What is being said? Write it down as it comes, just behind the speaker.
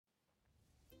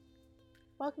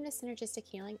Welcome to Synergistic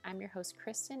Healing. I'm your host,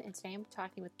 Kristen, and today I'm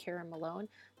talking with Karen Malone,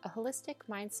 a holistic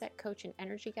mindset coach and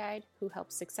energy guide who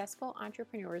helps successful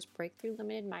entrepreneurs break through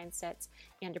limited mindsets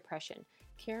and depression.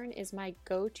 Karen is my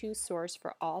go-to source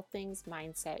for all things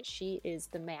mindset. She is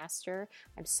the master.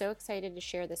 I'm so excited to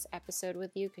share this episode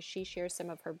with you because she shares some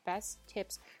of her best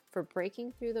tips for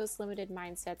breaking through those limited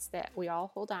mindsets that we all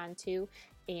hold on to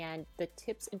and the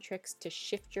tips and tricks to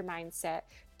shift your mindset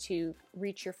to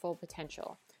reach your full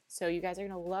potential. So you guys are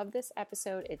going to love this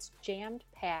episode. It's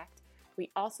jammed-packed.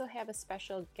 We also have a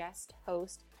special guest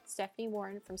host, Stephanie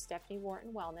Wharton from Stephanie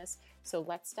Wharton Wellness. So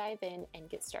let's dive in and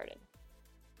get started.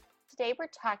 Today we're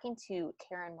talking to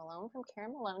Karen Malone from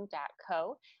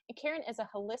KarenMalone.co. And Karen is a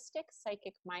holistic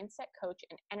psychic mindset coach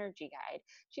and energy guide.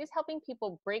 She is helping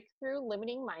people break through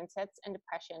limiting mindsets and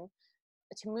depression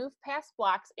to move past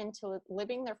blocks into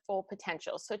living their full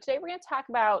potential. So today we're going to talk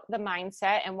about the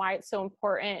mindset and why it's so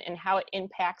important and how it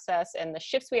impacts us and the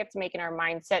shifts we have to make in our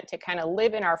mindset to kind of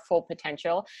live in our full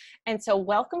potential. And so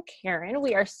welcome, Karen.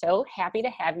 We are so happy to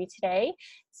have you today.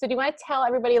 So do you want to tell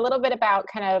everybody a little bit about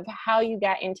kind of how you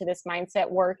got into this mindset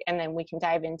work, and then we can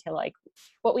dive into like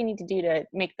what we need to do to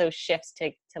make those shifts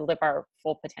to live our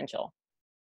full potential?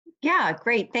 Yeah,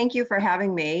 great. Thank you for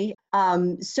having me.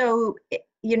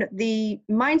 The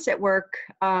mindset work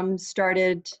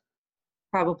started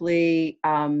probably,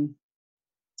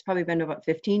 it's probably been about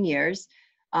 15 years.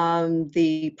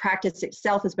 The practice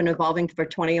itself has been evolving for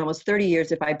 20, almost 30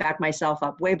 years if I back myself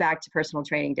up way back to personal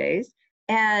training days.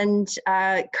 And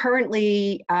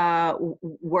currently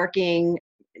working,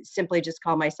 simply just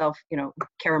call myself,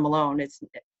 Karen Malone. It's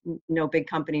no big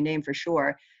company name for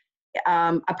sure.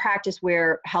 A practice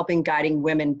where guiding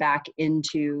women back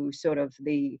into sort of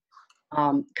the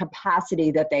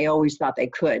capacity that they always thought they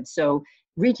could. So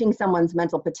reaching someone's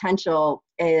mental potential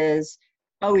is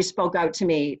always spoke out to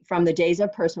me from the days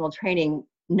of personal training,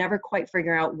 never quite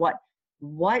figuring out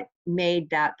what made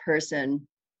that person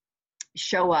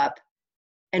show up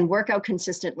and work out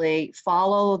consistently,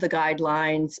 follow the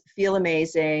guidelines, feel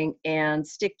amazing, and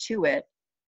stick to it.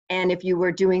 And if you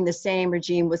were doing the same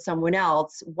regime with someone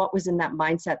else, what was in that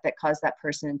mindset that caused that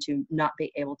person to not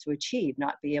be able to achieve,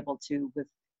 not be able to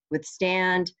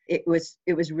withstand? It was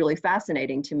really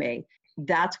fascinating to me.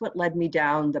 That's what led me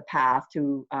down the path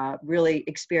to really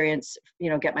experience,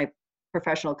 get my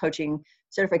professional coaching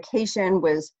certification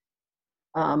was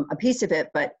a piece of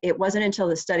it, but it wasn't until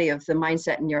the study of the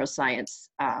mindset and neuroscience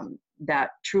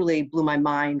that truly blew my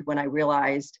mind when I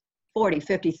realized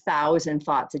 50,000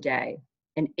 thoughts a day.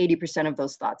 And 80% of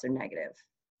those thoughts are negative.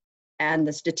 And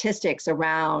the statistics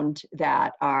around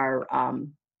that are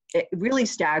really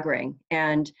staggering.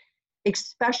 And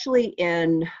especially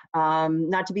in,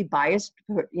 not to be biased,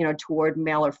 toward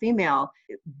male or female,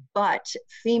 but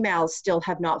females still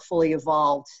have not fully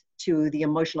evolved to the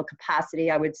emotional capacity,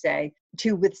 I would say,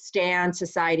 to withstand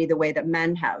society the way that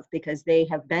men have, because they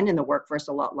have been in the workforce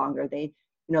a lot longer. They've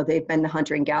been the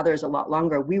hunter and gatherers a lot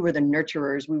longer. We were the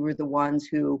nurturers. We were the ones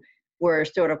who were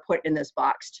sort of put in this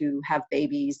box to have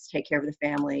babies, take care of the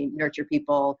family, nurture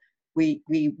people. We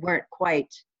weren't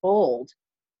quite told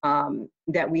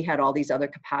that we had all these other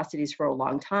capacities for a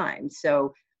long time.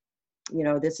 So,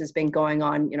 this has been going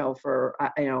on, for,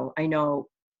 I know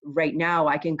right now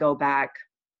I can go back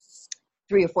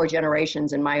 3 or 4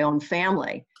 generations in my own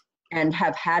family and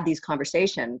have had these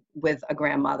conversations with a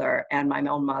grandmother and my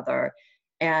own mother.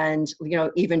 And,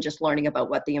 even just learning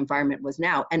about what the environment was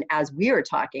now. And as we are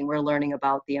talking, we're learning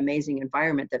about the amazing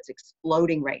environment that's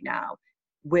exploding right now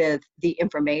with the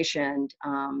information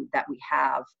that we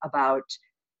have about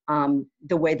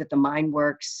the way that the mind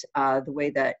works, the way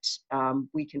that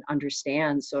we can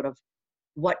understand sort of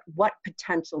what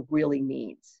potential really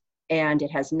means. And it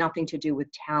has nothing to do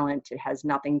with talent. It has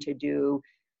nothing to do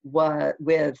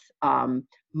with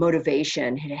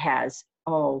motivation. It has,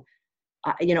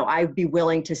 I'd be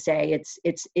willing to say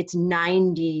it's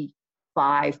 95%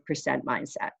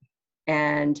 mindset.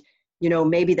 And,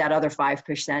 maybe that other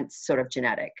 5% is sort of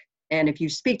genetic. And if you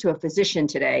speak to a physician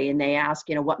today and they ask,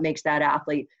 what makes that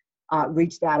athlete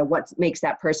reach that, or what makes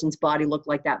that person's body look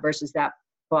like that versus that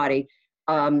body,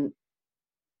 an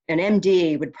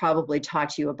MD would probably talk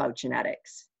to you about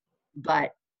genetics.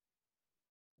 But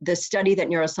the study that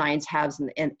neuroscience has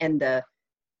and the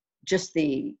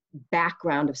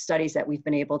background of studies that we've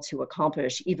been able to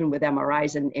accomplish, even with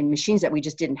MRIs and machines that we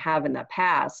just didn't have in the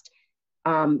past,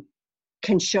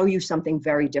 can show you something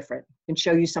very different,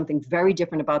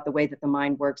 about the way that the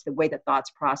mind works, the way that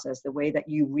thoughts process, the way that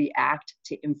you react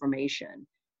to information.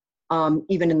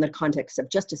 Even in the context of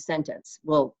just a sentence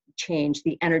will change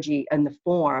the energy and the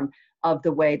form of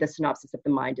the way the synopsis of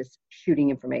the mind is shooting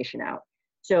information out.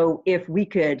 So if we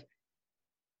could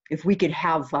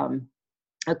have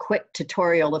a quick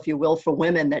tutorial, if you will, for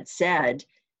women that said,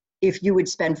 if you would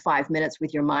spend 5 minutes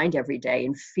with your mind every day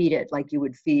and feed it like you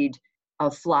would feed a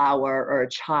flower or a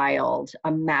child,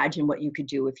 imagine what you could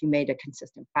do if you made a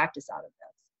consistent practice out of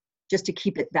this, just to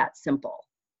keep it that simple.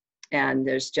 And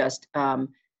there's just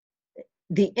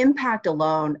the impact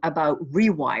alone about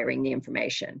rewiring the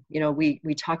information. You know, we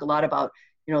talk a lot about,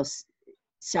 you know,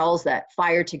 cells that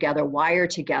fire together, wire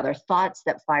together, thoughts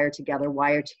that fire together,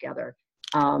 wire together,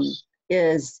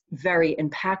 is very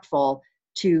impactful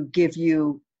to give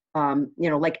you, you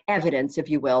know, like evidence, if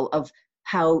you will, of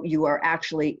how you are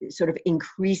actually sort of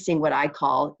increasing what I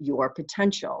call your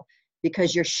potential,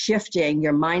 because you're shifting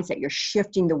your mindset, you're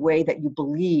shifting the way that you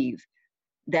believe,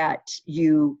 that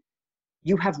you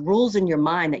have rules in your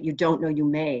mind that you don't know you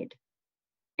made.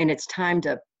 And it's time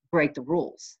to break the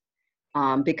rules.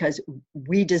 Because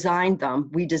we designed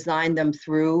them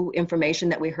through information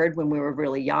that we heard when we were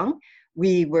really young.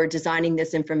 We were designing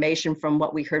this information from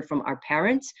what we heard from our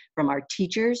parents, from our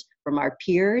teachers, from our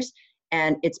peers,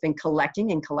 and it's been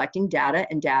collecting and collecting data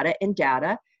and data and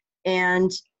data. And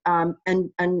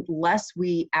unless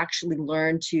we actually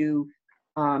learn to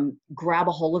grab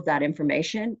a hold of that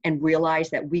information and realize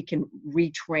that we can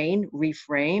retrain,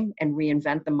 reframe, and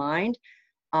reinvent the mind,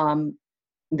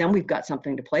 then we've got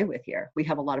something to play with here. We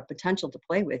have a lot of potential to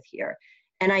play with here.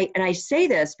 And I say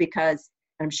this because,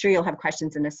 I'm sure you'll have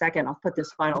questions in a second. I'll put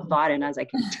this final thought in as I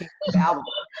continue to babble.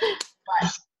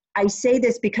 But I say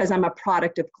this because I'm a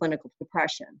product of clinical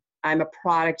depression. I'm a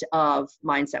product of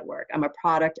mindset work. I'm a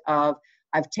product of,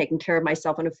 I've taken care of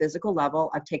myself on a physical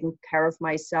level. I've taken care of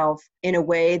myself in a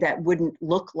way that wouldn't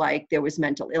look like there was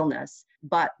mental illness.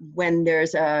 But when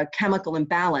there's a chemical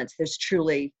imbalance, there's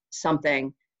truly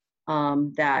something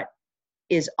that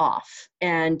is off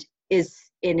and it's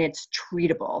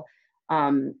treatable.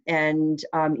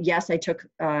 Yes, I took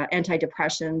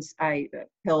antidepressants,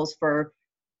 pills for,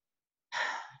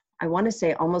 I want to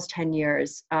say almost 10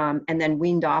 years, and then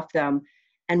weaned off them.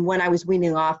 And when I was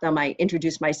weaning off them, I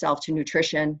introduced myself to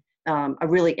nutrition, a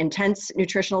really intense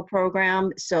nutritional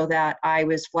program, so that I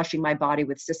was flushing my body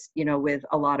with, with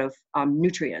a lot of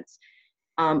nutrients.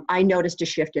 I noticed a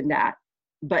shift in that,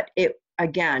 but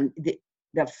again,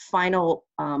 the final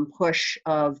push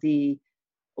of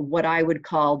what I would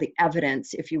call the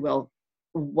evidence, if you will,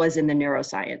 was in the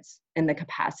neuroscience and the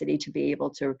capacity to be able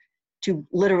to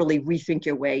literally rethink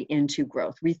your way into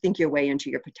growth, rethink your way into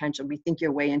your potential, rethink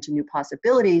your way into new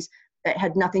possibilities that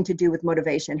had nothing to do with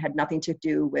motivation, had nothing to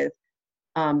do with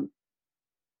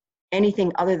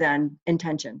anything other than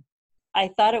intention. I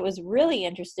thought it was really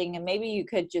interesting, and maybe you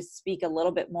could just speak a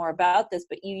little bit more about this,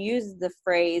 but you used the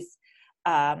phrase,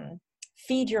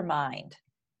 feed your mind.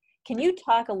 Can you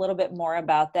talk a little bit more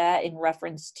about that in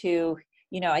reference to,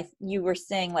 you were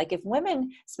saying, like, if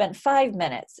women spent 5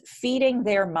 minutes feeding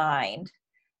their mind,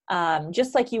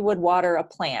 just like you would water a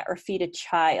plant or feed a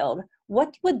child,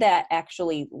 what would that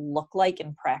actually look like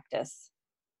in practice?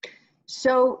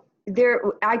 So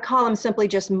I call them simply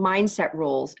just mindset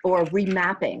rules or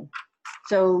remapping.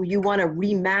 So you want to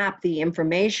remap the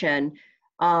information.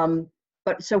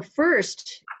 But so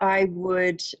first I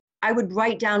would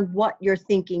write down what you're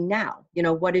thinking now.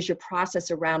 What is your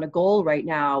process around a goal right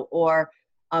now? Or,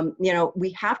 we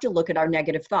have to look at our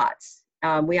negative thoughts.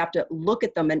 We have to look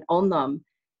at them and own them,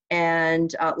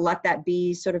 and let that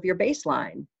be sort of your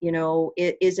baseline.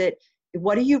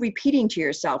 What are you repeating to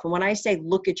yourself? And when I say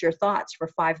look at your thoughts for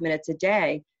 5 minutes a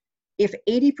day, if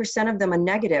 80% of them are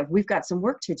negative, we've got some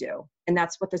work to do. And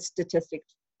that's what the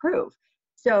statistics prove.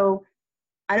 So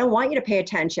I don't want you to pay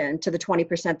attention to the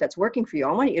 20% that's working for you.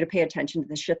 I want you to pay attention to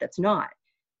the shit that's not.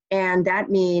 And that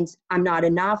means I'm not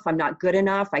enough. I'm not good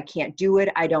enough. I can't do it.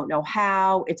 I don't know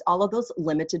how. It's all of those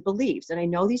limited beliefs. And I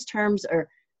know these terms are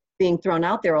being thrown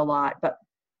out there a lot, but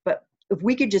if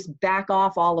we could just back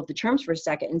off all of the terms for a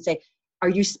second and say, are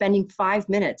you spending 5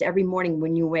 minutes every morning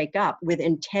when you wake up with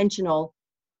intentional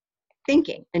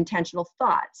thinking, intentional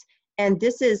thoughts? And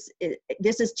this is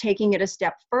taking it a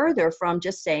step further from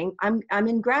just saying, I'm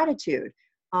in gratitude,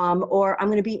 or I'm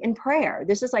going to be in prayer.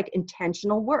 This is like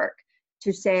intentional work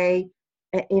to say,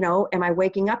 am I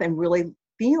waking up and really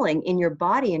feeling in your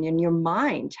body and in your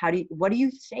mind? What are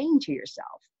you saying to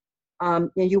yourself?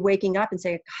 You're waking up and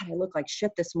saying, God, I look like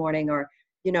shit this morning, or,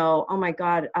 oh my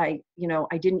God, I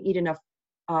didn't eat enough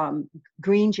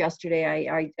greens yesterday.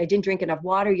 I didn't drink enough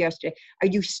water yesterday. Are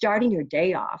you starting your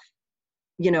day off,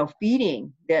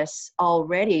 feeding this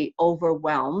already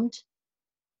overwhelmed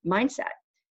mindset?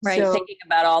 Right. So, thinking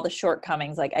about all the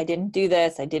shortcomings, like I didn't do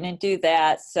this, I didn't do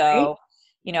that. So,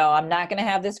 I'm not going to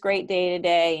have this great day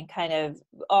today, and kind of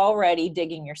already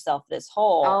digging yourself this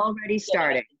hole. Already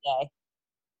starting.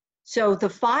 So the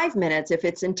 5 minutes, if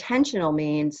it's intentional,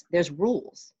 means there's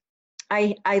rules.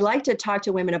 I like to talk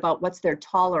to women about what's their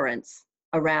tolerance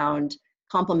around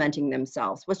complimenting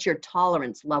themselves. What's your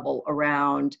tolerance level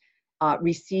around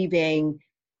receiving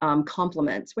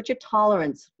compliments? What's your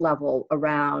tolerance level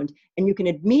around? And you can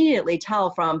immediately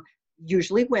tell from,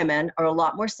 usually women are a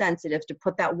lot more sensitive to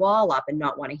put that wall up and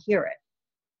not want to hear it.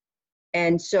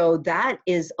 And so that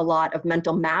is a lot of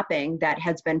mental mapping that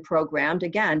has been programmed.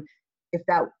 Again,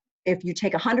 if you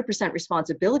take 100%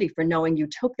 responsibility for knowing you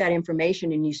took that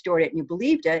information and you stored it and you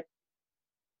believed it,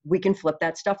 we can flip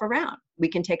that stuff around. We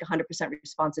can take 100%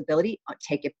 responsibility,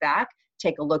 take it back,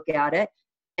 take a look at it,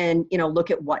 and look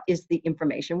at what is the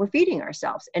information we're feeding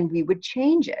ourselves, and we would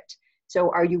change it. So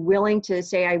are you willing to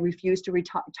say, I refuse to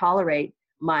tolerate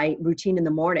my routine in the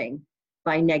morning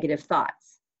by negative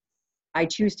thoughts? I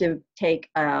choose to take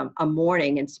a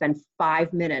morning and spend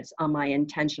 5 minutes on my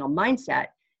intentional mindset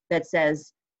that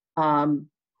says,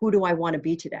 who do I want to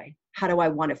be today? How do I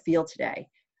want to feel today?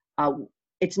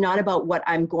 It's not about what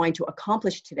I'm going to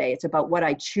accomplish today. It's about what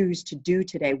I choose to do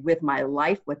today with my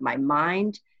life, with my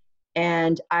mind,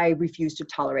 and I refuse to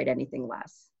tolerate anything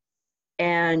less.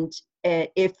 And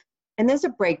there's a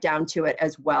breakdown to it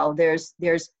as well. There's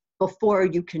before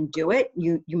you can do it,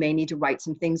 you may need to write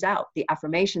some things out. The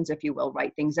affirmations, if you will,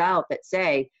 write things out that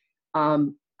say,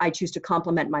 I choose to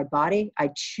compliment my body. I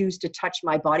choose to touch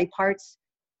my body parts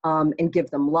and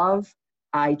give them love.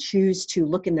 I choose to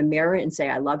look in the mirror and say,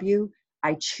 I love you.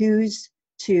 I choose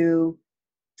to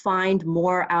find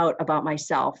more out about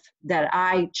myself that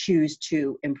I choose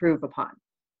to improve upon.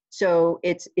 So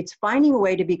it's finding a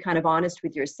way to be kind of honest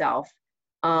with yourself.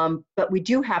 But we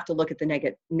do have to look at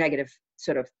the negative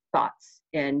sort of thoughts,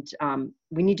 and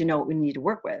we need to know what we need to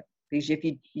work with, because if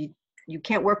you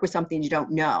can't work with something you don't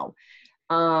know.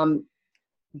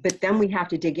 But then we have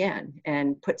to dig in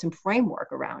and put some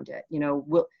framework around it.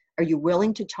 Are you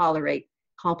willing to tolerate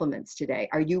compliments today?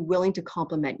 Are you willing to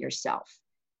compliment yourself?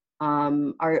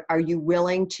 Are you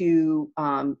willing to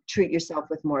treat yourself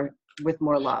with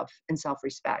more love and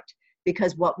self-respect?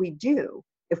 Because what we do,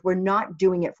 if we're not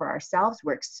doing it for ourselves,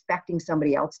 we're expecting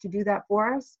somebody else to do that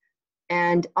for us.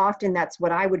 And often that's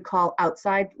what I would call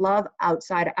outside love,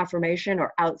 outside affirmation,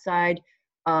 or outside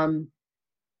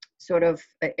sort of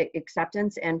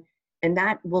acceptance. And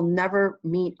that will never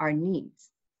meet our needs.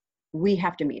 We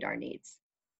have to meet our needs.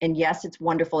 And yes, it's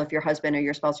wonderful if your husband or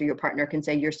your spouse or your partner can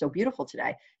say, you're so beautiful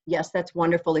today. Yes, that's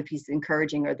wonderful if he's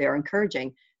encouraging or they're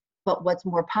encouraging. But what's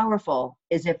more powerful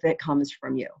is if it comes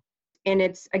from you. And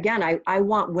it's, again, I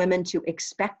want women to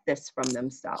expect this from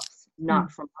themselves,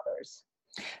 not from others.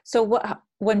 So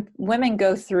when women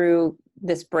go through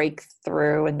this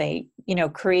breakthrough and they,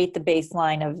 create the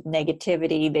baseline of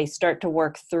negativity, they start to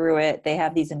work through it. They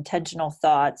have these intentional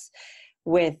thoughts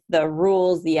with the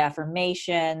rules, the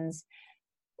affirmations.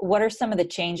 What are some of the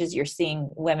changes you're seeing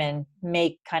women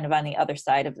make kind of on the other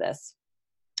side of this?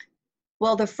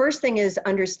 Well, the first thing is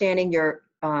understanding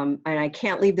and I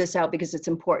can't leave this out because it's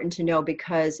important to know,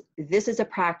 because this is a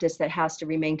practice that has to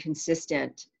remain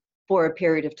consistent for a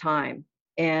period of time.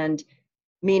 And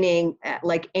meaning,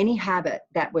 like any habit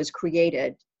that was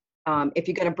created, if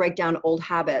you're going to break down old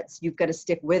habits, you've got to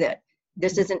stick with it.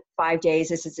 This isn't 5 days.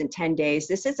 This isn't 10 days.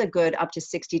 This is a good up to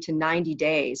 60 to 90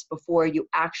 days before you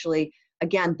actually,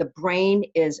 again, the brain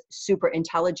is super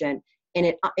intelligent,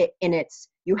 and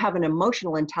you have an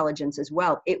emotional intelligence as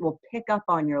well. It will pick up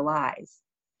on your lies.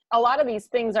 A lot of these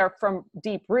things are from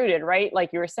deep rooted, right?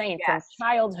 Like you were saying, Yes. From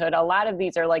childhood. A lot of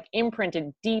these are like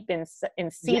imprinted deep and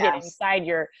seated Yes. inside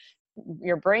your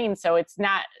brain. So it's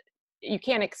not, you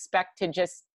can't expect to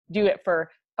just do it for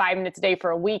 5 minutes a day for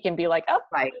a week and be like, oh,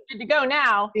 Right. good to go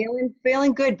now.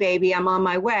 Feeling good, baby. I'm on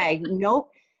my way. Nope.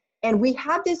 And we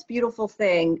have this beautiful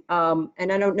thing,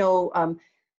 and I don't know,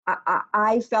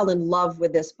 I fell in love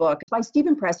with this book. It's by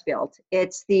Stephen Pressfield.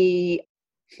 It's the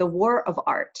War of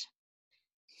Art.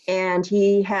 And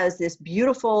he has this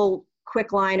beautiful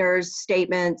quick liners,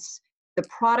 statements, the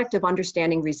product of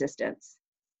understanding resistance.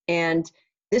 And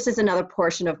this is another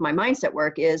portion of my mindset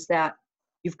work, is that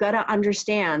you've got to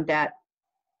understand that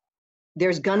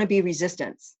there's going to be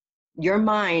resistance. Your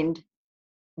mind,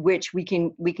 which we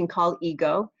can call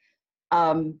ego,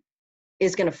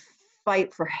 is going to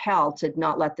fight for hell to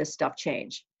not let this stuff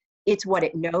change. It's what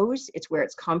it knows, it's where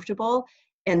it's comfortable,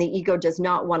 and the ego does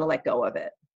not want to let go of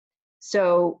it.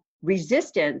 So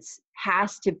resistance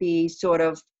has to be sort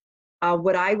of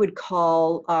what I would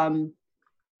call,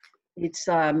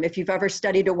 if you've ever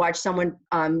studied or watched someone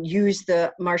use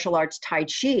the martial arts Tai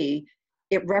Chi,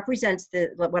 it represents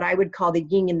what I would call the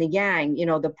yin and the yang,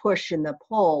 the push and the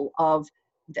pull of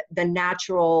the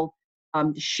natural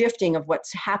shifting of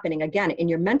what's happening, again, in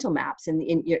your mental maps and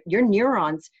in your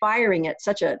neurons firing at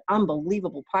such an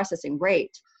unbelievable processing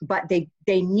rate. But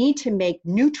they need to make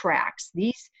new tracks.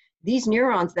 These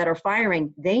neurons that are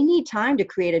firing, they need time to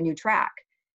create a new track.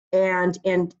 And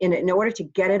in order to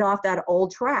get it off that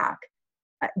old track,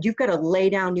 you've got to lay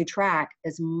down new track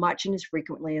as much and as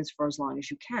frequently as for as long as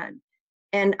you can.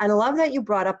 And I love that you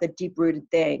brought up the deep-rooted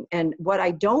thing. And what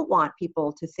I don't want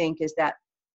people to think is that,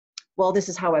 well, this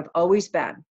is how I've always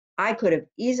been. I could have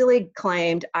easily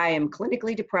claimed I am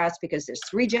clinically depressed because there's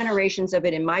 3 generations of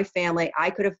it in my family. I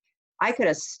could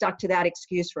have stuck to that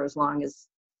excuse for as long as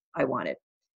I wanted.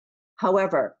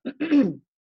 However,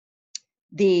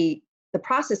 the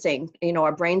processing,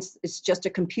 our brains is just a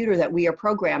computer that we are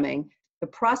programming. The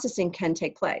processing can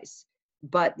take place.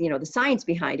 But, the science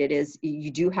behind it is you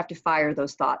do have to fire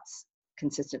those thoughts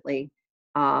consistently.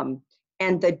 And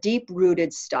the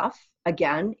deep-rooted stuff,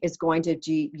 again, is going to,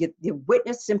 the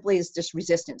witness simply is just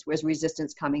resistance. Where's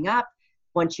resistance coming up?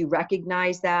 Once you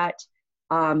recognize that,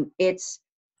 and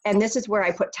this is where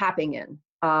I put tapping in.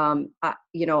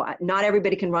 Not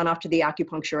everybody can run off to the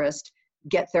acupuncturist,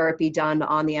 get therapy done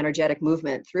on the energetic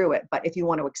movement through it. But if you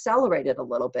want to accelerate it a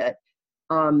little bit,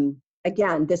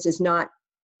 again, this is not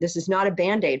a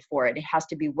Band-Aid for it. It has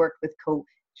to be worked with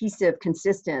cohesive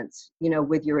consistency,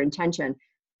 with your intention.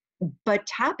 But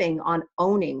tapping on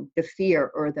owning the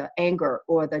fear or the anger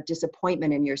or the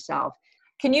disappointment in yourself.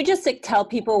 Can you just tell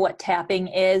people what tapping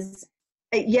is?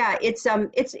 Yeah, it's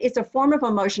a form of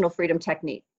emotional freedom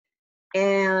technique.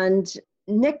 And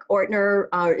Nick Ortner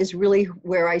is really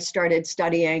where I started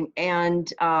studying.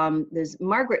 And there's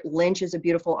Margaret Lynch is a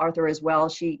beautiful author as well.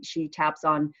 She taps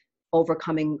on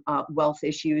overcoming wealth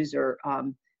issues, or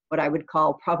what I would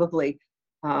call probably,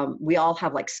 we all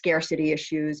have like scarcity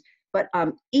issues, but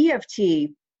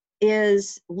EFT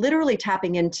is literally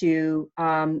tapping into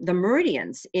the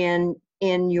meridians in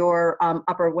your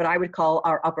upper, what I would call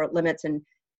our upper limits. And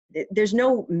there's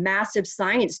no massive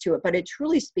science to it, but it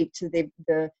truly speaks to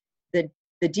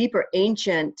the deeper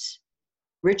ancient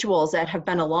rituals that have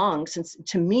been along since,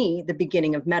 to me, the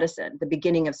beginning of medicine, the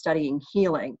beginning of studying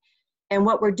healing. And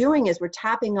what we're doing is we're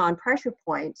tapping on pressure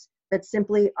points that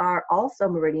simply are also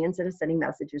meridians that are sending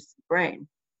messages to the brain.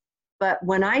 But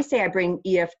when I say I bring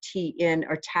EFT in,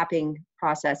 or tapping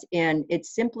process in,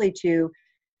 it's simply to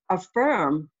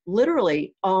affirm,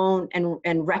 literally own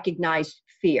and recognize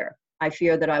fear. I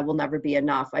fear that I will never be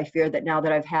enough. I fear that now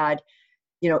that I've had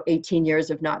 18 years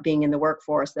of not being in the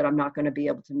workforce, that I'm not going to be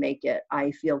able to make it.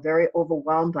 I feel very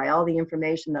overwhelmed by all the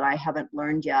information that I haven't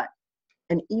learned yet.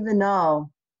 And even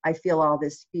though I feel all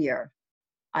this fear,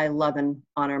 I love and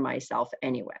honor myself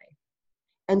anyway.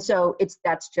 And so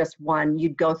that's just one.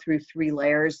 You'd go through 3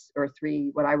 layers, or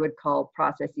 3, what I would call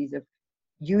processes of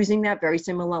using that very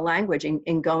similar language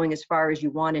and going as far as you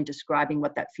want in describing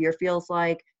what that fear feels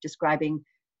like, describing,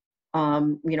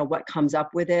 what comes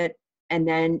up with it. And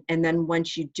then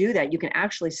once you do that, you can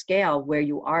actually scale where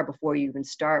you are before you even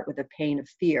start with the pain of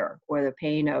fear, or the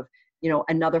pain of,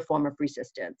 another form of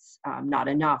resistance. Not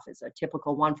enough is a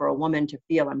typical one for a woman to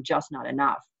feel, I'm just not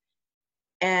enough.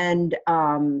 And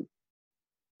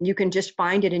you can just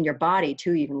find it in your body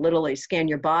too. You can literally scan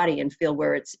your body and feel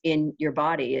where it's in your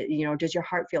body. Does your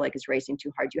heart feel like it's racing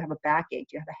too hard? Do you have a backache?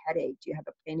 Do you have a headache? Do you have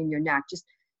a pain in your neck?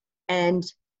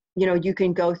 You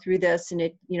can go through this,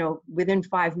 and within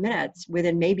 5 minutes,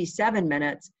 within maybe 7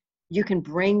 minutes, you can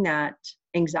bring that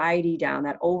anxiety down,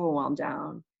 that overwhelm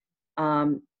down.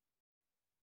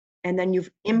 And then you've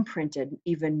imprinted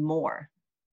even more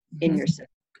in your system.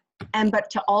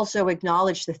 But to also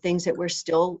acknowledge the things that we're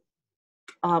still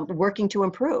working to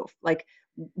improve. Like,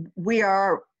 we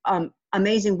are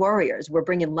amazing warriors. We're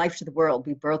bringing life to the world.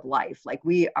 We birth life. Like,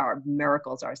 we are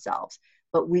miracles ourselves.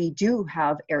 But we do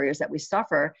have areas that we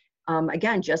suffer,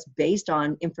 again, just based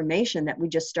on information that we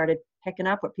just started picking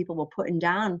up, what people were putting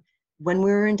down when we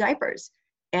were in diapers.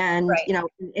 And, right.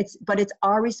 It's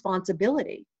our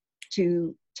responsibility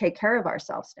to take care of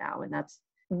ourselves now. And that's,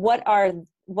 what are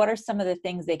some of the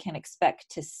things they can expect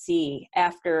to see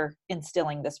after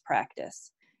instilling this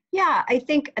practice? Yeah, I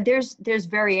think there's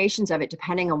variations of it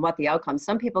depending on what the outcome.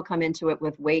 Some people come into it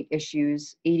with weight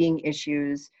issues, eating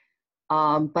issues.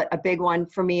 But a big one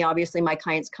for me, obviously, my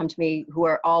clients come to me who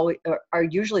are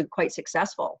usually quite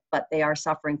successful, but they are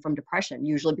suffering from depression,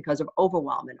 usually because of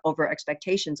overwhelm and over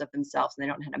expectations of themselves, and they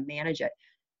don't know how to manage it.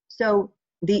 So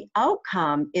the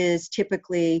outcome is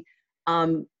typically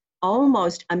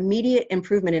almost immediate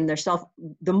improvement in their self.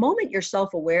 The moment you're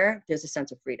self-aware, there's a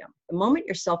sense of freedom. The moment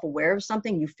you're self-aware of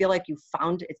something, you feel like you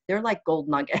found it. They're like gold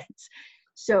nuggets.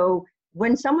 So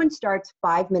when someone starts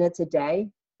 5 minutes a day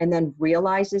and then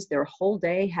realizes their whole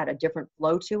day had a different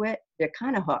flow to it, they're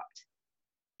kind of hooked.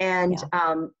 And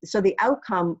so the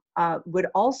outcome would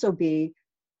also be,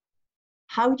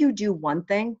 how you do one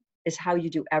thing is how you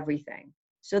do everything.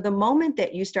 So the moment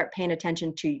that you start paying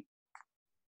attention to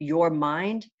your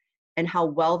mind and how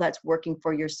well that's working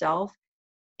for yourself,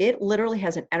 it literally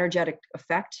has an energetic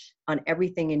effect on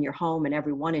everything in your home and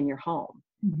everyone in your home.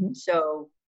 Mm-hmm. So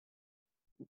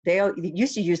they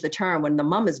used to use the term, when the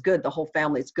mom is good, the whole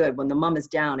family's good. When the mom is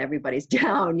down, everybody's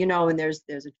down, you know, and there's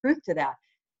a truth to that.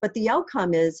 But the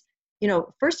outcome is, you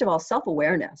know, first of all,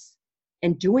 self-awareness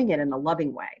and doing it in a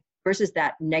loving way versus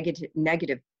that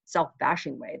negative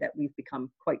self-bashing way that we've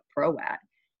become quite pro at.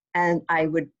 And I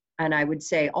would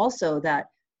say also that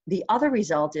the other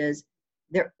result is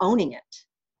they're owning it,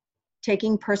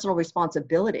 taking personal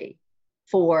responsibility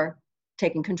for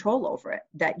taking control over it,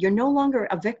 that you're no longer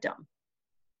a victim.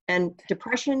 And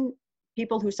depression,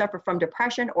 people who suffer from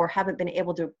depression or haven't been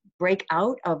able to break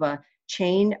out of a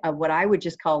chain of what I would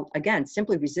just call, again,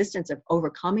 simply resistance of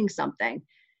overcoming something,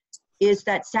 is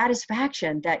that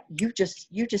satisfaction that you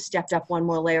just stepped up one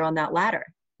more layer on that ladder.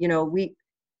 You know,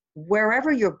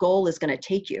 wherever your goal is going to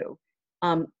take you,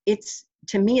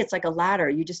 to me, it's like a ladder.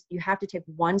 You have to take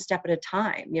one step at a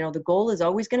time. You know, the goal is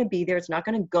always going to be there. It's not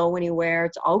going to go anywhere.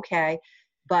 It's okay.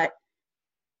 But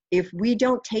if we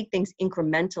don't take things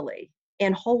incrementally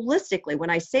and holistically, when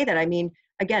I say that, I mean,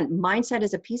 again, mindset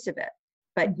is a piece of it.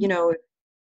 But, you know,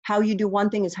 how you do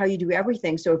one thing is how you do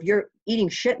everything. So if you're eating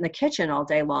shit in the kitchen all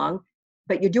day long,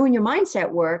 but you're doing your mindset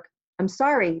work, I'm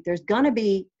sorry, there's gonna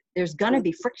be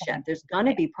friction. There's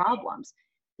gonna be problems.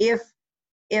 I'm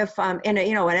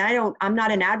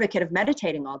not an advocate of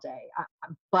meditating all day,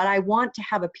 but I want to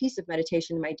have a piece of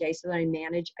meditation in my day so that I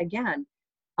manage, again,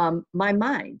 my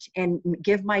mind and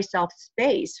give myself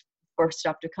space for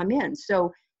stuff to come in.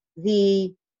 So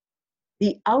the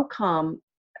outcome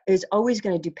is always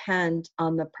going to depend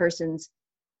on the person's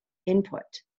input.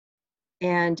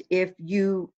 And if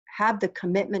you have the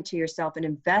commitment to yourself and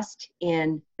invest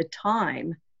in the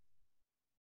time,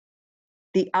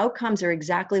 the outcomes are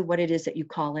exactly what it is that you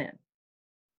call in.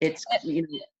 It's, you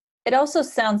know, it also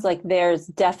sounds like there's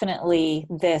definitely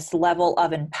this level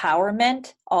of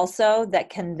empowerment also that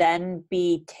can then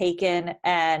be taken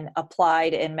and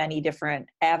applied in many different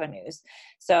avenues.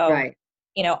 So, right.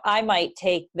 You know, I might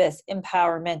take this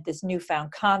empowerment, this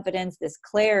newfound confidence, this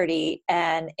clarity,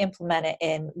 and implement it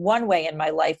in one way in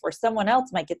my life, where someone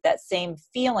else might get that same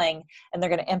feeling and they're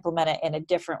going to implement it in a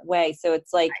different way. So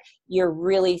it's like you're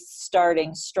really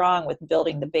starting strong with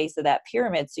building the base of that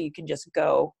pyramid so you can just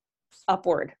go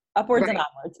upwards right. And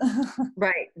onwards.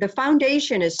 Right. The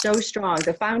foundation is so strong.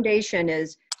 The foundation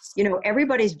is, you know,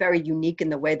 everybody's very unique in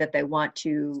the way that they want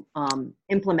to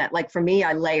implement. Like for me,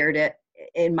 I layered it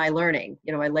in my learning.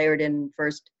 You know, I layered in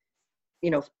first,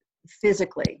 you know,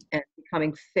 physically and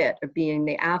becoming fit, or being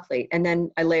the athlete. And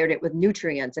then I layered it with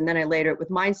nutrients, and then I layered it with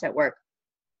mindset work.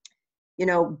 You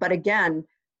know, but again,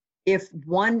 if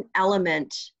one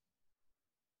element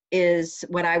is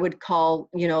what I would call,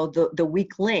 you know, the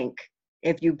weak link,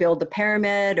 if you build the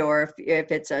pyramid, or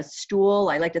if it's a stool,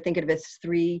 I like to think of it as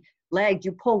 3 legs,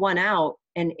 you pull one out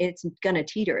and it's going to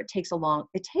teeter. It takes longer.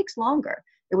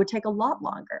 It would take a lot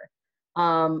longer.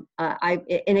 And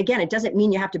again, it doesn't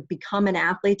mean you have to become an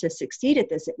athlete to succeed at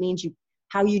this. It means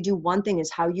how you do one thing is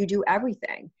how you do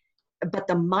everything. But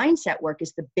the mindset work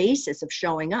is the basis of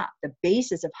showing up, the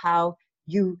basis of how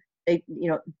you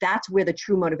know, that's where the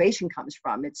true motivation comes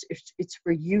from. It's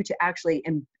for you to actually,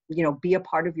 you know, be a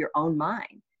part of your own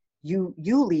mind. You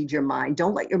lead your mind.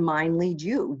 Don't let your mind lead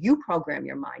you. You program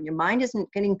your mind. Your mind isn't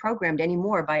getting programmed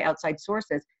anymore by outside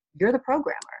sources. You're the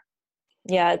programmer.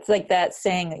 Yeah, it's like that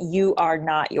saying, you are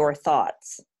not your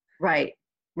thoughts. Right.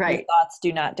 Your thoughts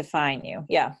do not define you.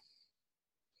 Yeah.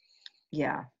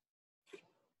 Yeah.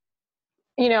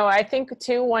 You know, I think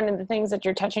too, one of the things that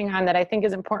you're touching on that I think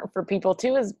is important for people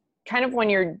too is kind of when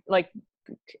you're like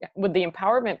with the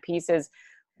empowerment piece is,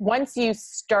 once you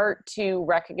start to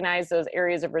recognize those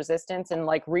areas of resistance and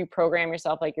like reprogram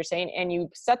yourself, like you're saying, and you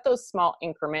set those small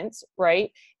increments, right?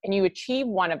 And you achieve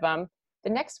one of them, the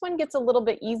next one gets a little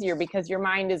bit easier because your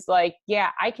mind is like,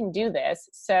 yeah, I can do this.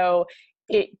 So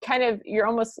it kind of, you're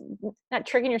almost not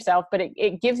tricking yourself, but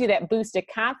it gives you that boost of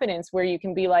confidence where you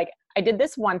can be like, I did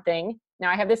this one thing. Now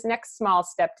I have this next small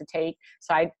step to take.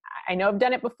 So I know I've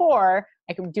done it before.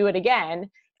 I can do it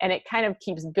again. And it kind of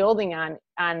keeps building on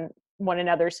one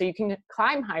another so you can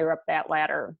climb higher up that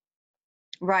ladder.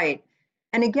 Right.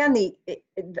 And again,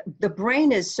 the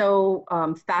brain is so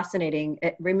fascinating.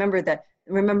 Remember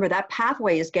that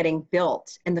pathway is getting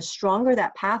built, and the stronger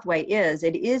that pathway is,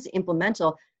 it is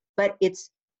implemental, but it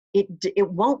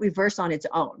won't reverse on its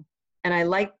own. And I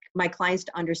like my clients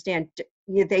to understand,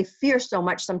 they fear so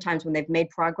much sometimes when they've made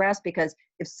progress, because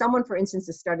if someone, for instance,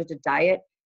 has started to diet,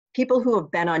 people who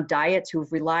have been on diets,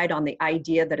 who've relied on the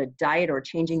idea that a diet or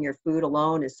changing your food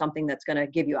alone is something that's going to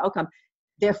give you outcome,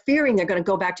 they're fearing they're going to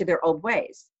go back to their old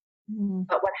ways. Mm.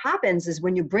 But what happens is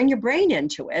when you bring your brain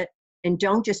into it and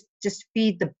don't just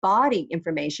feed the body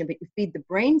information, but you feed the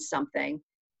brain something,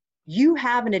 you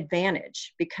have an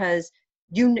advantage, because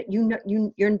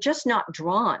you're just not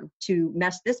drawn to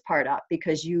mess this part up,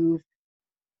 because you've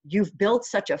built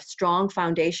such a strong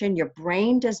foundation. Your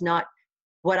brain does not,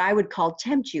 what I would call,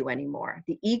 tempt you anymore.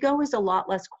 The ego is a lot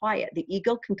less quiet. The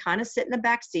ego can kind of sit in the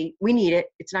back seat. We need it.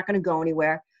 It's not going to go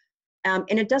anywhere. And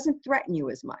it doesn't threaten you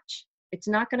as much. It's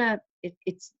not gonna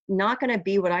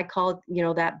be what I call,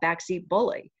 that backseat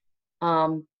bully.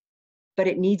 But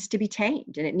it needs to be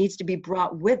tamed, and it needs to be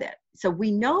brought with it. So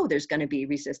we know there's going to be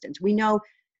resistance. We know,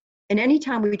 and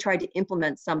anytime we try to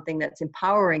implement something that's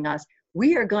empowering us,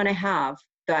 we are going to have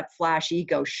that flash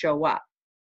ego show up.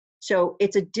 So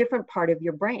it's a different part of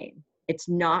your brain. It's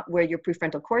not where your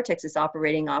prefrontal cortex is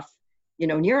operating off,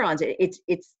 neurons.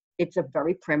 It's a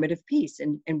very primitive piece,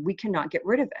 and we cannot get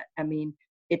rid of it. I mean,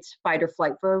 it's fight or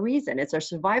flight for a reason. It's our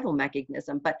survival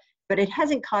mechanism, but it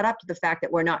hasn't caught up to the fact that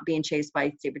we're not being chased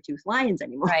by saber-toothed lions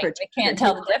anymore. Right, it can't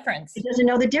tell the difference. It doesn't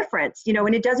know the difference,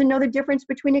 and it doesn't know the difference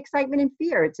between excitement and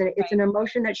fear. It's an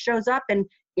emotion that shows up, and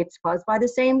it's caused by the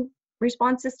same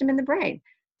response system in the brain.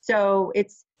 So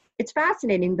it's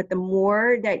fascinating, but the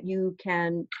more that you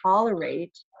can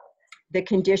tolerate the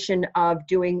condition of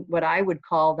doing what I would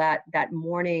call that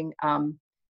morning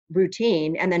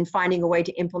routine, and then finding a way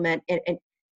to implement it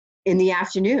in the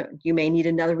afternoon, you may need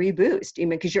another reboost,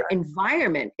 because your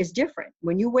environment is different.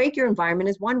 When you wake, your environment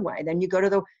is one way. Then you go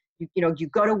to you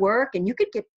go to work, and you could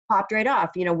get popped right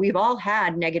off. We've all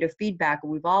had negative feedback,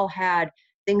 or we've all had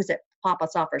things that pop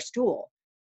us off our stool.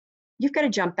 You've got to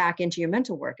jump back into your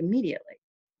mental work immediately.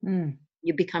 Mm.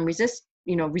 You become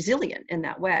resilient in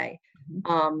that way.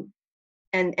 Mm-hmm.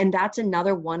 And that's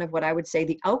another one of what I would say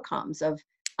the outcomes of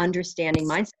understanding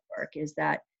mindset work is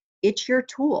that it's your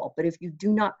tool, but if you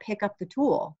do not pick up the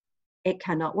tool, it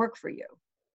cannot work for you.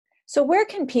 So where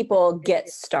can people get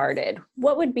started?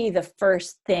 What would be the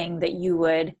first thing that you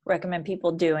would recommend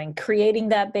people doing? Creating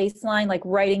that baseline, like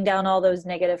writing down all those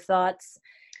negative thoughts?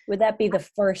 Would that be the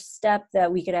first step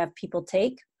that we could have people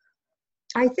take?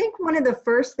 I think one of the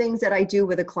first things that I do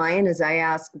with a client is I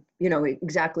ask,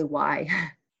 exactly why.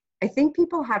 I think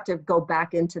people have to go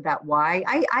back into that why.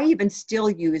 I even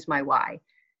still use my why.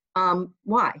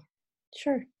 Why?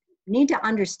 Sure. Need to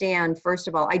understand, first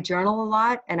of all, I journal a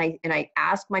lot, and I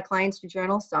ask my clients to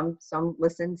journal. Some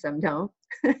listen, some don't.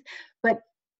 But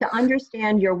to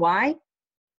understand your why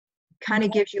kind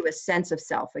of gives you a sense of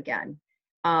self again.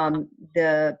 What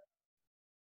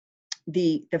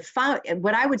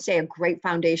I would say a great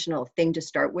foundational thing to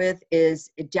start with is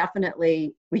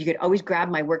definitely, you could always grab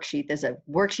my worksheet. There's a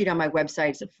worksheet on my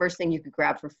website. It's the first thing you could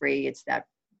grab for free. It's that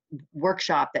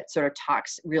workshop that sort of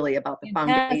talks really about the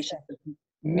foundation of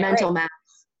mental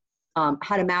maps,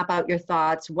 how to map out your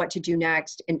thoughts, what to do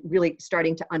next, and really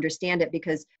starting to understand it,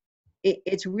 because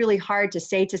it's really hard to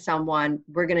say to someone,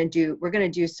 we're going to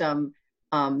do some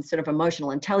sort of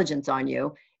emotional intelligence on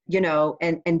you,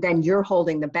 and then you're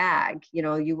holding the bag.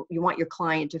 You want your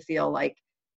client to feel like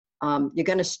you're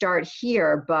going to start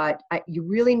here, but you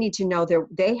really need to know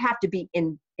they have to be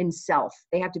in self.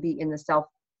 They have to be in the self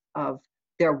of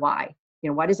their why.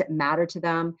 Why does it matter to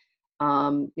them?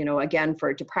 Again,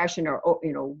 for depression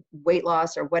or weight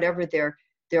loss or whatever their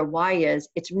why is,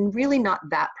 it's really not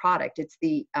that product.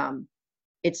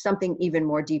 It's something even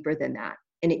more deeper than that.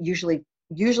 And it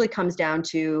usually comes down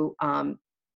to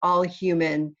all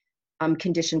human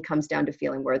condition comes down to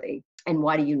feeling worthy. And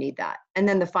why do you need that? And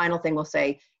then the final thing we'll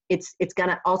say, it's going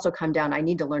to also come down, I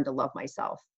need to learn to love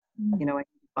myself. Mm-hmm. I need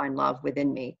to find love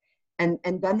within me. And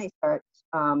then they start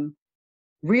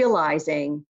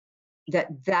realizing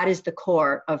that is the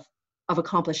core of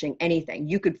accomplishing anything.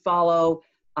 You could follow,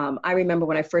 I remember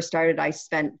when I first started, I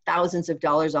spent thousands of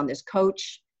dollars on this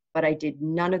coach, but I did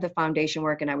none of the foundation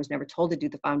work, and I was never told to do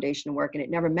the foundation work, and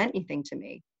it never meant anything to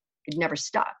me. It never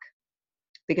stuck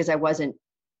because I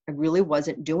really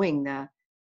wasn't doing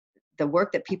the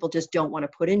work that people just don't want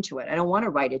to put into it. I don't want to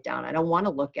write it down. I don't want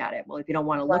to look at it. Well, if you don't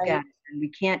want to look at it, then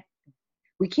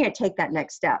we can't take that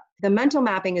next step. The mental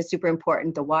mapping is super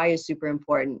important. The why is super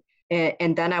important.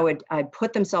 and then I'd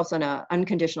put themselves on an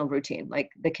unconditional routine, like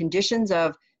the conditions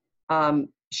of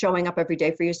showing up every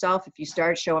day for yourself. If you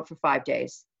show up for 5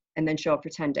 days and then show up for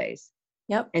 10 days.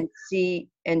 Yep. And see,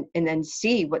 and then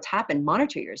see what's happened,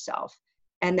 monitor yourself.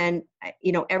 And then,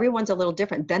 everyone's a little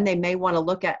different. Then they may want to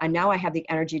look at, and now I have the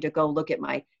energy to go look at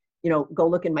go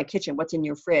look in my kitchen, what's in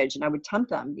your fridge. And I would tempt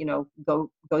them, go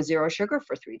 0 sugar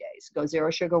for 3 days, go 0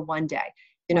 sugar 1 day,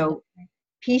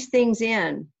 piece things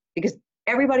in, because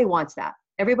everybody wants that.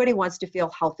 Everybody wants to feel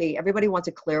healthy. Everybody wants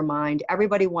a clear mind.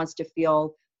 Everybody wants to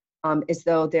feel as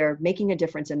though they're making a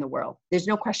difference in the world. There's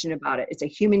no question about it. It's a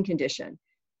human condition.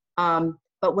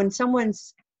 But when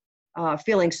someone's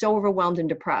feeling so overwhelmed and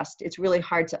depressed, it's really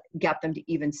hard to get them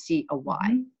to even see a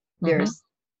why. Mm-hmm.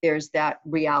 There's that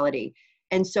reality.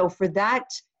 And so for that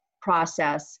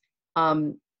process,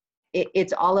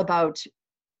 it's all about,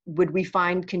 would we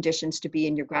find conditions to be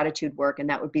in your gratitude work? And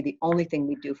that would be the only thing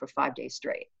we do for 5 days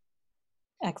straight.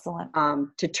 Excellent.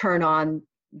 To turn on,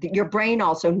 your brain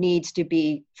also needs to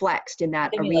be flexed in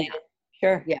that arena.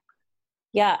 Sure. Yeah.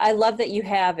 Yeah, I love that you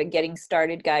have a getting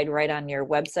started guide right on your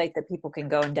website that people can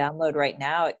go and download right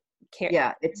now at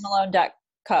it's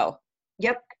KarenMalone.co.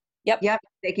 Yep.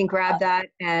 They can grab that,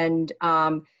 and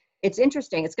it's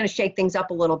interesting. It's going to shake things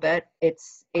up a little bit.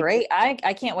 It's great. I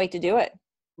can't wait to do it.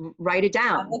 Write it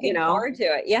down. I'm looking forward to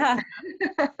it. Yeah.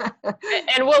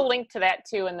 And we'll link to that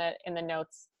too in the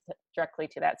notes directly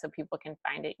to that, so people can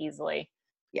find it easily.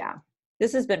 Yeah.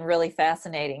 This has been really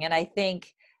fascinating, and I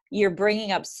think you're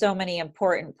bringing up so many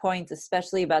important points,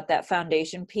 especially about that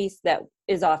foundation piece that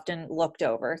is often looked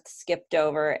over, skipped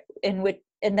over,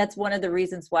 and that's one of the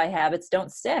reasons why habits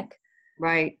don't stick.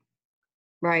 Right.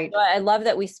 So I love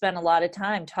that we spent a lot of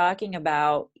time talking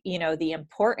about, the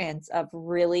importance of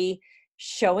really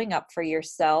showing up for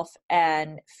yourself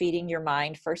and feeding your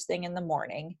mind first thing in the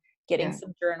morning, getting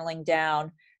some journaling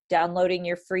down, downloading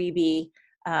your freebie,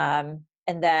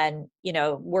 and then,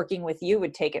 working with you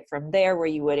would take it from there, where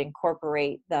you would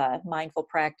incorporate the mindful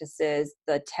practices,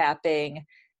 the tapping,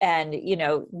 and,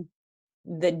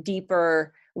 the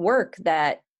deeper work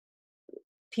that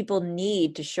people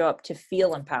need to show up to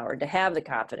feel empowered, to have the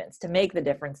confidence, to make the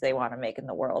difference they want to make in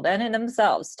the world and in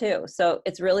themselves too. So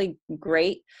it's really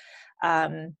great.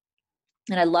 And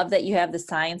I love that you have the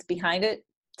science behind it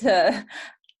to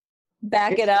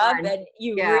back it up, and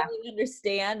you really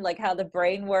understand like how the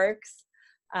brain works.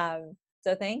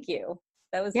 So thank you.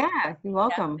 That was you're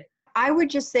welcome. I would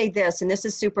just say this, and this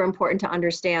is super important to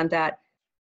understand, that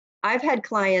I've had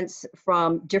clients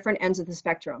from different ends of the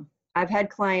spectrum. I've had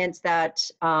clients that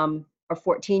are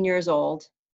 14 years old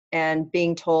and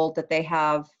being told that they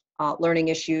have learning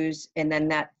issues, and then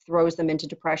that throws them into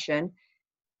depression,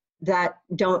 that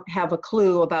don't have a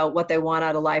clue about what they want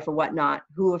out of life or whatnot,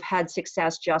 who have had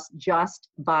success just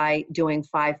by doing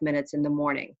 5 minutes in the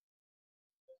morning.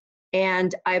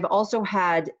 And I've also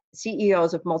had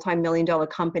CEOs of multi-million-dollar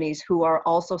companies who are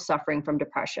also suffering from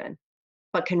depression,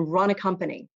 but can run a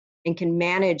company and can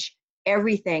manage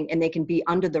everything, and they can be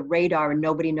under the radar and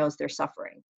nobody knows they're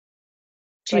suffering.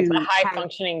 Like a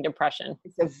high-functioning depression.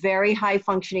 It's a very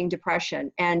high-functioning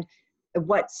depression. And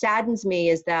what saddens me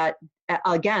is that,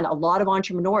 again, a lot of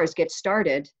entrepreneurs get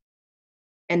started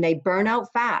and they burn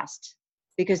out fast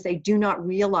because they do not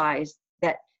realize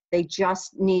that they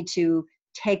just need to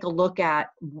take a look at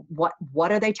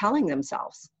what are they telling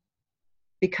themselves,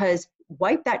 because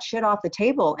wipe that shit off the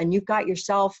table and you've got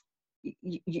yourself,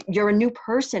 you're a new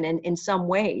person in some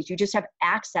ways. You just have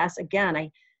access. Again,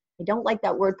 I don't like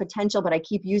that word potential, but I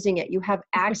keep using it. You have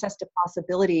access to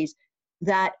possibilities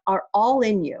that are all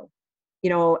in you.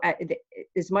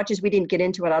 As much as we didn't get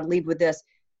into it, I'll leave with this.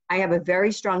 I have a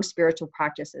very strong spiritual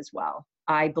practice as well.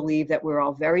 I believe that we're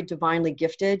all very divinely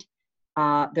gifted.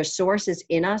 The source is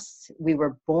in us. We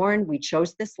were born, we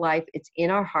chose this life. It's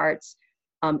in our hearts.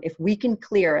 If we can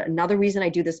clear, another reason I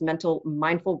do this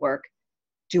mindful work,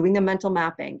 doing the mental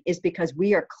mapping, is because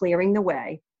we are clearing the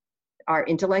way. Our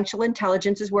intellectual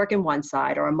intelligence is working one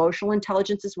side, our emotional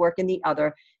intelligence is working the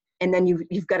other. And then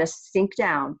you've got to sink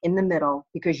down in the middle,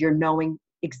 because your knowing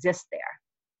exists there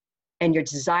and your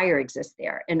desire exists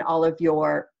there, and all of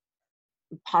your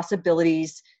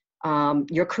possibilities,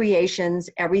 your creations,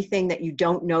 everything that you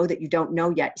don't know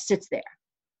yet sits there.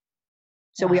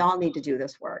 So we all need to do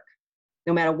this work.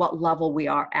 No matter what level we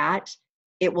are at,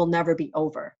 it will never be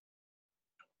over.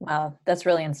 Wow, that's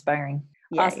really inspiring.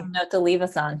 Yay. Awesome note to leave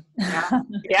us on.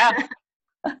 Yeah.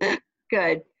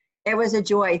 Good. It was a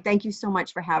joy. Thank you so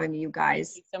much for having me, you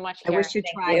guys. Thank you so much, Karen. I wish you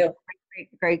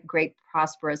tried great,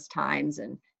 prosperous times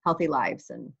and healthy lives.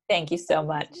 And thank you so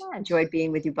much. Enjoyed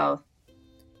being with you both.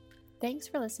 Thanks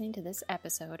for listening to this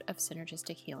episode of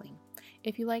Synergistic Healing.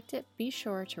 If you liked it, be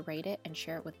sure to rate it and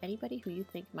share it with anybody who you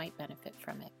think might benefit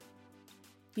from it.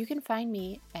 You can find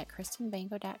me at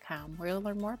KristenBango.com, where you'll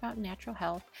learn more about natural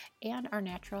health and our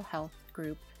natural health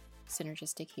group,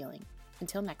 Synergistic Healing.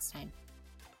 Until next time.